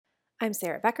I'm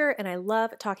Sarah Becker, and I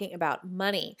love talking about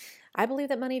money. I believe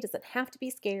that money doesn't have to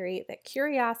be scary, that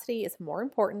curiosity is more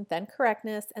important than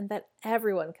correctness, and that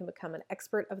everyone can become an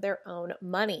expert of their own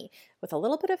money with a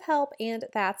little bit of help, and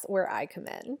that's where I come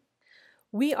in.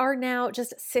 We are now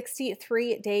just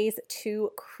 63 days to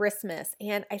Christmas,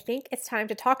 and I think it's time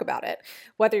to talk about it.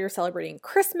 Whether you're celebrating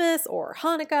Christmas or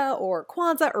Hanukkah or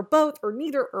Kwanzaa or both or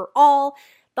neither or all,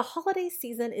 the holiday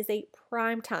season is a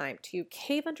prime time to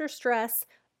cave under stress,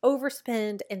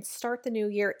 overspend, and start the new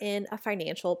year in a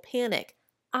financial panic.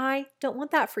 I don't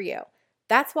want that for you.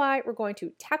 That's why we're going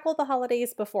to tackle the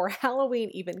holidays before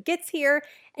Halloween even gets here.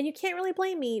 And you can't really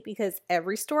blame me because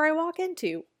every store I walk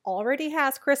into already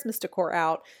has Christmas decor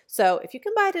out. So if you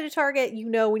can buy it at a Target, you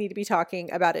know we need to be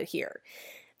talking about it here.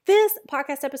 This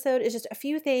podcast episode is just a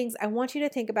few things I want you to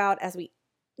think about as we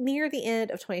near the end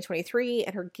of 2023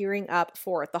 and are gearing up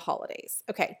for the holidays.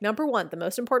 Okay, number one, the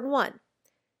most important one,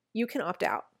 you can opt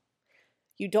out.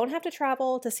 You don't have to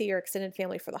travel to see your extended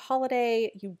family for the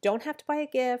holiday. You don't have to buy a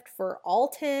gift for all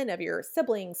 10 of your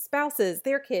siblings, spouses,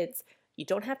 their kids. You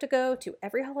don't have to go to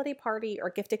every holiday party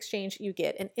or gift exchange you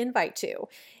get an invite to.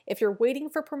 If you're waiting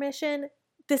for permission,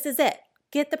 this is it.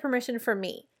 Get the permission from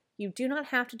me. You do not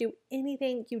have to do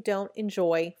anything you don't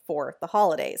enjoy for the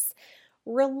holidays.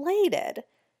 Related,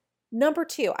 number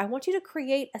two, I want you to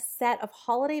create a set of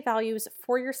holiday values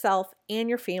for yourself and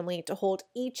your family to hold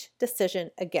each decision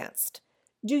against.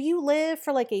 Do you live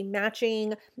for like a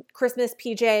matching Christmas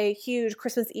PJ, huge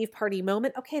Christmas Eve party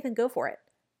moment? Okay, then go for it.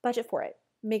 Budget for it.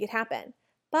 Make it happen.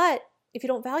 But if you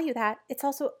don't value that, it's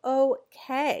also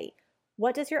okay.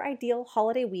 What does your ideal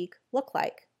holiday week look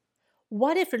like?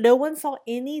 What if no one saw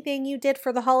anything you did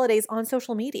for the holidays on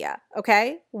social media?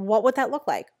 Okay, what would that look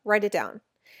like? Write it down.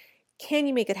 Can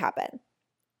you make it happen?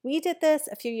 We did this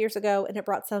a few years ago and it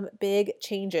brought some big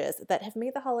changes that have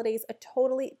made the holidays a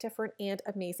totally different and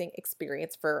amazing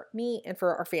experience for me and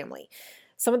for our family.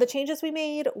 Some of the changes we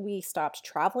made, we stopped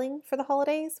traveling for the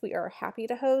holidays. We are happy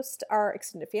to host our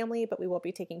extended family, but we won't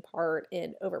be taking part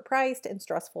in overpriced and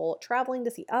stressful traveling to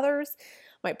see others.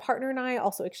 My partner and I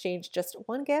also exchanged just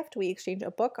one gift. We exchanged a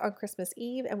book on Christmas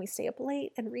Eve and we stay up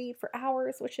late and read for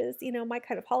hours, which is, my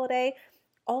kind of holiday.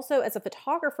 Also, as a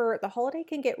photographer, the holiday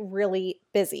can get really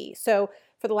busy. So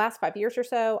for the last 5 years or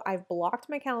so, I've blocked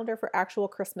my calendar for actual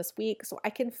Christmas week so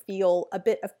I can feel a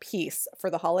bit of peace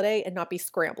for the holiday and not be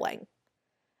scrambling.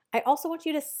 I also want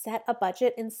you to set a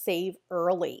budget and save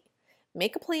early.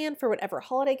 Make a plan for whatever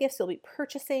holiday gifts you'll be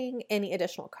purchasing, any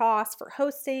additional costs for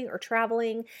hosting or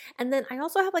traveling. And then I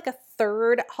also have like a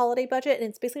third holiday budget, and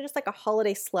it's basically just like a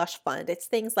holiday slush fund. It's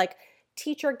things like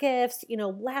teacher gifts,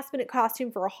 last minute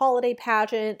costume for a holiday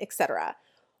pageant, etc.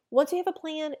 Once you have a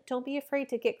plan, don't be afraid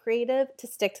to get creative to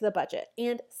stick to the budget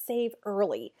and save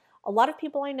early. A lot of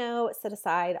people I know set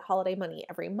aside holiday money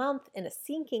every month in a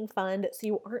sinking fund so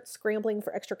you aren't scrambling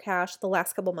for extra cash the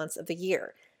last couple months of the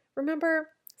year.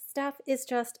 Remember, stuff is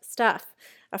just stuff.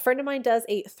 A friend of mine does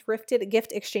a thrifted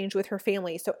gift exchange with her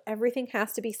family, so everything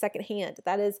has to be secondhand.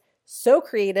 That is so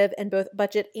creative and both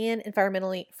budget and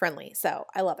environmentally friendly, so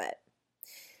I love it.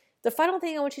 The final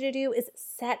thing I want you to do is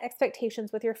set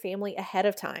expectations with your family ahead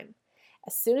of time.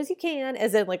 As soon as you can,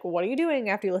 as in like, what are you doing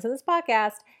after you listen to this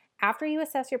podcast? After you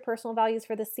assess your personal values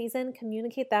for this season,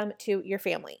 communicate them to your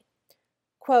family.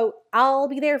 Quote, I'll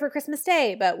be there for Christmas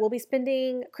Day, but we'll be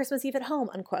spending Christmas Eve at home,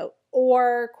 unquote.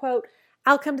 Or, quote,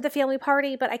 I'll come to the family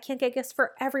party, but I can't get gifts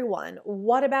for everyone.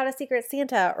 What about a secret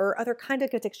Santa or other kind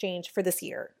of gift exchange for this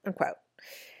year, unquote.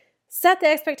 Set the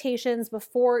expectations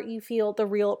before you feel the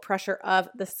real pressure of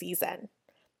the season.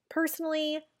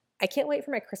 Personally, I can't wait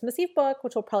for my Christmas Eve book,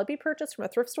 which will probably be purchased from a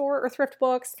thrift store or thrift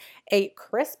books, a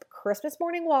crisp Christmas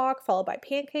morning walk followed by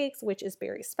pancakes, which is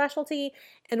Barry's specialty,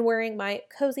 and wearing my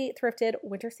cozy thrifted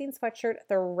winter scene sweatshirt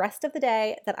the rest of the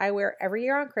day that I wear every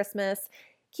year on Christmas.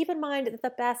 Keep in mind that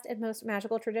the best and most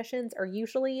magical traditions are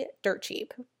usually dirt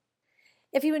cheap.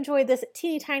 If you enjoyed this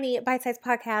teeny tiny bite-sized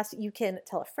podcast, you can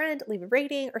tell a friend, leave a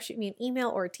rating, or shoot me an email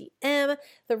or a DM.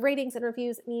 The ratings and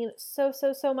reviews mean so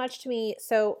much to me.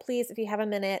 So please, if you have a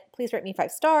minute, please rate me 5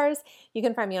 stars. You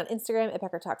can find me on Instagram at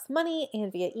Becker Talks Money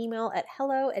and via email at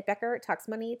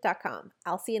hello@beckertalksmoney.com.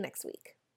 I'll see you next week.